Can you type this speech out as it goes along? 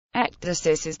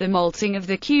ecdysis is the moulting of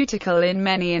the cuticle in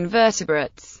many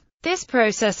invertebrates. This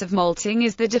process of moulting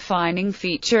is the defining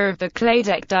feature of the clade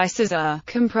Ecdysozoa,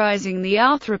 comprising the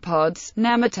arthropods,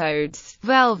 nematodes,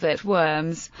 velvet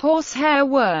worms, horsehair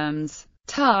worms,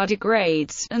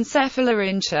 tardigrades, and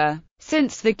Cephalorhyncha.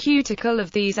 Since the cuticle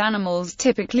of these animals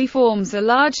typically forms a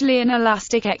largely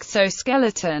inelastic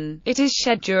exoskeleton, it is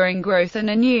shed during growth and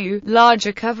a new,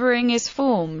 larger covering is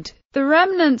formed. The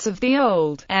remnants of the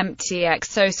old, empty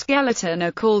exoskeleton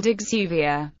are called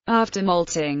exuvia. After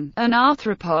moulting, an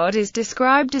arthropod is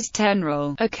described as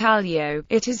teneral, a calio.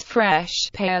 It is fresh,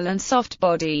 pale and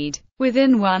soft-bodied.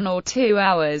 Within 1 or 2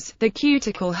 hours, the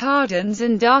cuticle hardens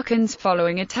and darkens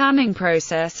following a tanning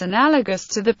process analogous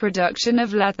to the production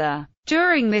of leather.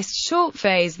 During this short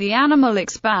phase the animal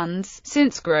expands,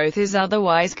 since growth is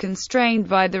otherwise constrained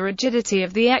by the rigidity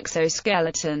of the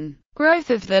exoskeleton. Growth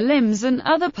of the limbs and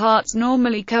other parts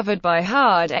normally covered by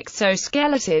hard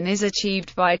exoskeleton is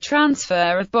achieved by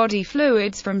transfer of body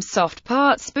fluids from soft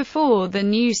parts before the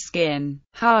new skin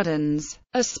hardens.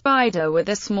 A spider with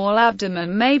a small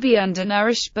abdomen may be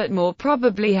undernourished but more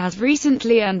probably has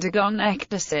recently undergone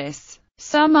ecdysis.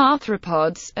 Some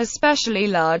arthropods, especially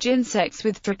large insects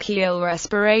with tracheal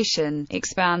respiration,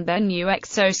 expand their new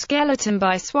exoskeleton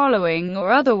by swallowing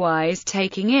or otherwise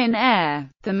taking in air.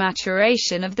 The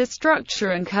maturation of the structure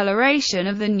and coloration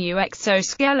of the new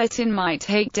exoskeleton might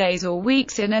take days or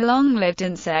weeks in a long-lived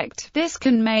insect. This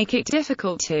can make it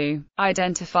difficult to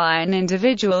identify an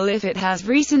individual if it has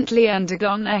recently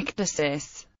undergone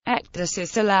ecdysis.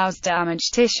 Ecdysis allows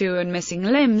damaged tissue and missing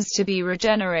limbs to be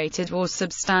regenerated or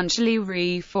substantially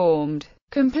reformed.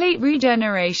 Complete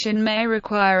regeneration may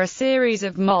require a series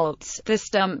of molts, the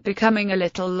stump becoming a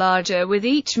little larger with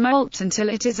each molt until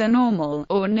it is a normal,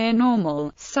 or near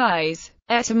normal, size.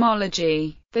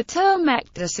 Etymology. The term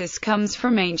ecdysis comes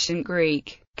from ancient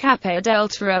Greek, kappa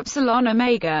delta upsilon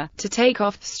omega, to take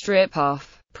off, strip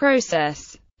off.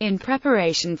 Process. In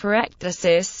preparation for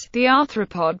ecdysis, the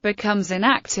arthropod becomes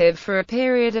inactive for a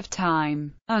period of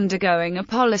time, undergoing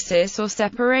apolysis or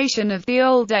separation of the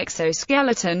old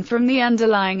exoskeleton from the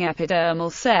underlying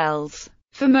epidermal cells.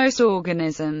 For most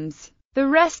organisms, the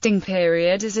resting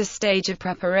period is a stage of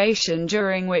preparation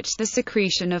during which the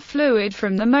secretion of fluid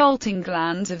from the molting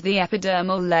glands of the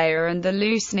epidermal layer and the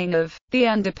loosening of the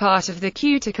underpart of the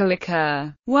cuticle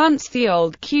occur. Once the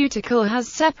old cuticle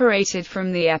has separated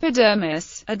from the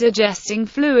epidermis, a digesting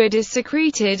fluid is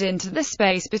secreted into the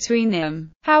space between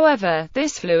them. However,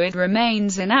 this fluid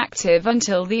remains inactive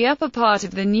until the upper part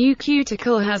of the new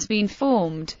cuticle has been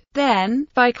formed. Then,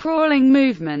 by crawling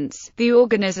movements, the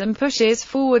organism pushes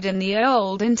forward in the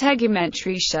old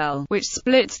integumentary shell, which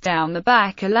splits down the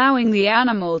back allowing the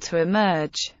animal to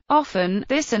emerge. Often,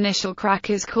 this initial crack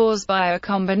is caused by a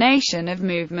combination of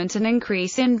movement and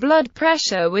increase in blood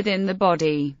pressure within the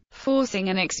body, forcing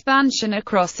an expansion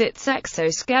across its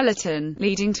exoskeleton,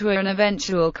 leading to an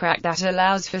eventual crack that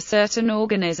allows for certain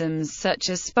organisms such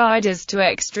as spiders to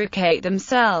extricate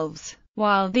themselves.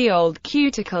 While the old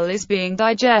cuticle is being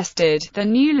digested, the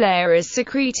new layer is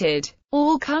secreted.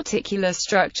 All cuticular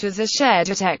structures are shed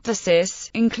at ecdysis,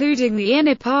 including the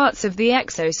inner parts of the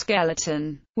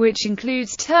exoskeleton, which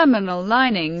includes terminal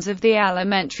linings of the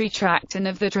alimentary tract and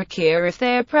of the trachea if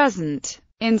they are present.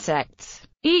 Insects.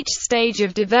 Each stage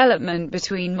of development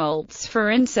between molts for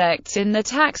insects in the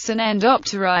taxon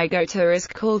Endopterygota is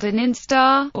called an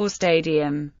instar, or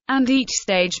stadium, and each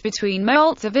stage between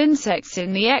molts of insects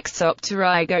in the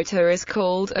Exopterygota is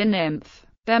called a nymph.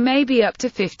 There may be up to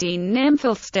 15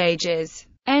 nymphal stages.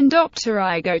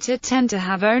 Endopterygota tend to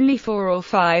have only 4 or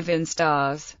 5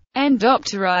 instars.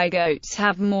 Endopterygotes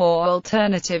have more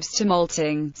alternatives to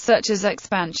molting, such as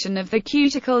expansion of the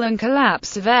cuticle and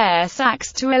collapse of air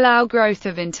sacs to allow growth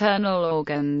of internal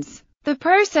organs. The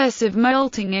process of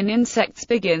molting in insects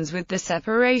begins with the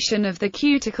separation of the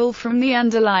cuticle from the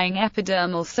underlying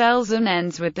epidermal cells and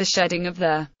ends with the shedding of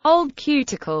the old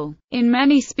cuticle. In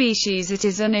many species it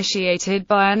is initiated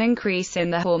by an increase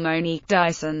in the hormone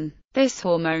Ecdyson. This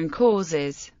hormone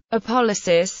causes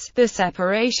apolysis, the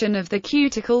separation of the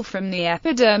cuticle from the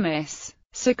epidermis,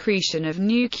 secretion of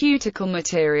new cuticle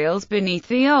materials beneath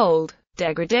the old,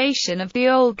 degradation of the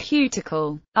old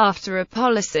cuticle. After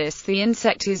apolysis, the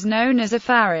insect is known as a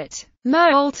pharet.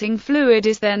 Molting fluid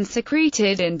is then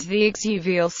secreted into the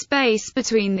exuvial space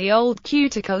between the old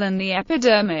cuticle and the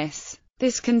epidermis.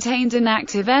 This contains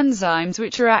inactive enzymes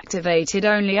which are activated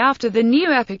only after the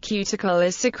new epicuticle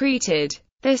is secreted.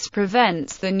 This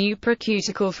prevents the new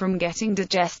procuticle from getting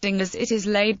digesting as it is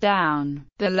laid down.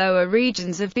 The lower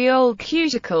regions of the old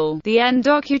cuticle, the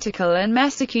endocuticle and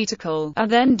mesocuticle, are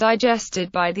then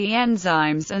digested by the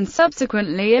enzymes and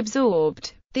subsequently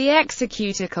absorbed. The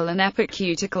exocuticle and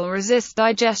epicuticle resist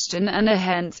digestion and are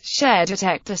hence shed at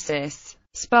ecdysis.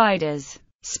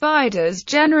 Spiders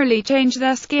generally change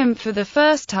their skin for the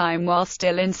first time while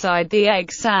still inside the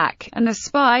egg sac, and the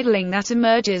spiderling that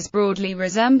emerges broadly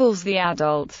resembles the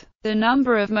adult. The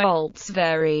number of molts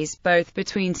varies both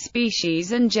between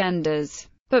species and genders,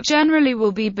 but generally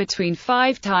will be between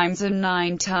 5 times and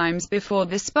 9 times before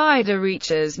the spider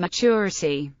reaches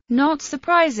maturity. Not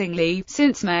surprisingly,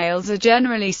 since males are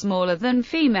generally smaller than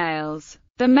females,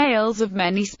 the males of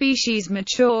many species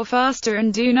mature faster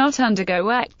and do not undergo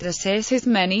ecdysis as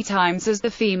many times as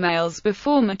the females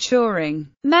before maturing.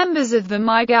 Members of the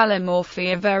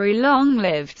Megalomorphae are very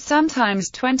long-lived,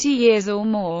 sometimes 20 years or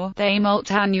more. They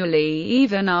molt annually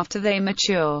even after they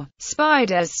mature.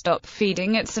 Spiders stop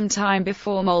feeding at some time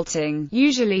before molting,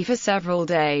 usually for several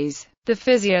days. The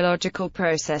physiological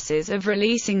processes of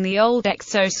releasing the old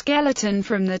exoskeleton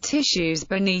from the tissues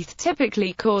beneath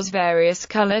typically cause various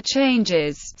color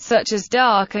changes, such as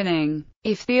darkening.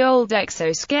 If the old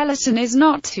exoskeleton is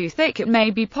not too thick, it may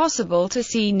be possible to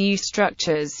see new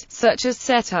structures, such as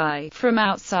setae, from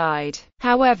outside.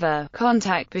 However,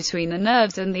 contact between the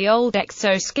nerves and the old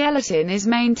exoskeleton is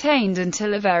maintained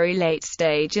until a very late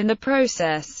stage in the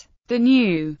process. The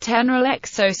new, tenoral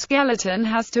exoskeleton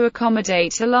has to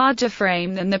accommodate a larger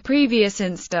frame than the previous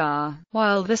instar,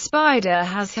 while the spider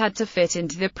has had to fit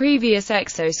into the previous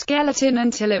exoskeleton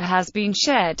until it has been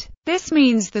shed. This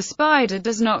means the spider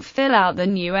does not fill out the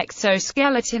new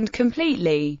exoskeleton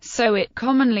completely, so it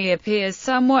commonly appears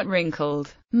somewhat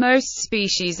wrinkled. Most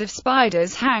species of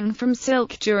spiders hang from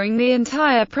silk during the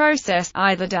entire process,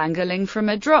 either dangling from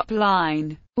a drop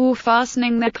line, or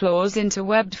fastening their claws into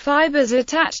webbed fibers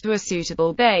attached to a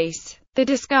suitable base. The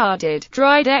discarded,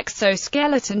 dried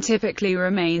exoskeleton typically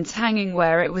remains hanging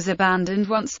where it was abandoned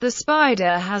once the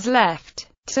spider has left.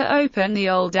 To open the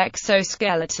old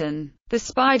exoskeleton, the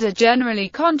spider generally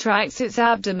contracts its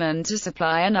abdomen to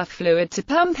supply enough fluid to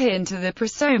pump into the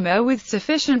prosoma with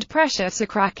sufficient pressure to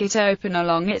crack it open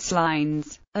along its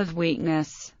lines of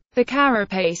weakness. The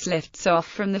carapace lifts off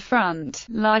from the front,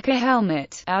 like a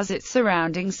helmet, as its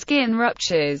surrounding skin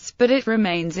ruptures, but it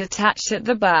remains attached at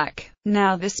the back.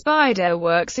 Now the spider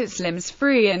works its limbs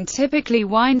free and typically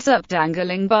winds up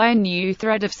dangling by a new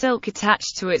thread of silk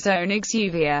attached to its own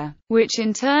exuvia, which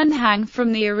in turn hang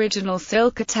from the original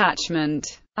silk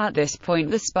attachment. At this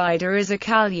point the spider is a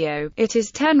calio. It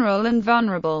is tenoral and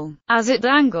vulnerable. As it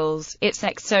dangles, its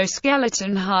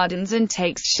exoskeleton hardens and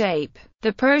takes shape.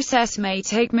 The process may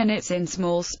take minutes in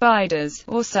small spiders,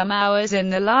 or some hours in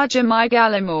the larger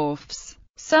megalomorphs.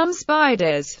 Some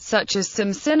spiders, such as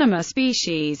some cinema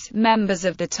species, members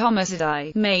of the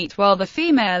Thomisidae, mate while the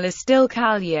female is still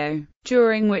calio,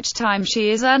 during which time she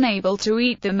is unable to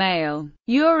eat the male.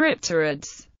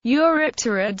 Eurypterids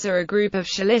are a group of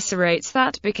chelicerates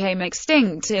that became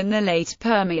extinct in the late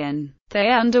Permian. They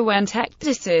underwent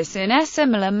ecdysis in a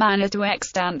similar manner to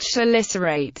extant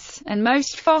chelicerates, and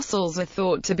most fossils are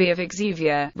thought to be of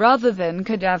exuvia, rather than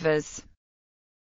cadavers.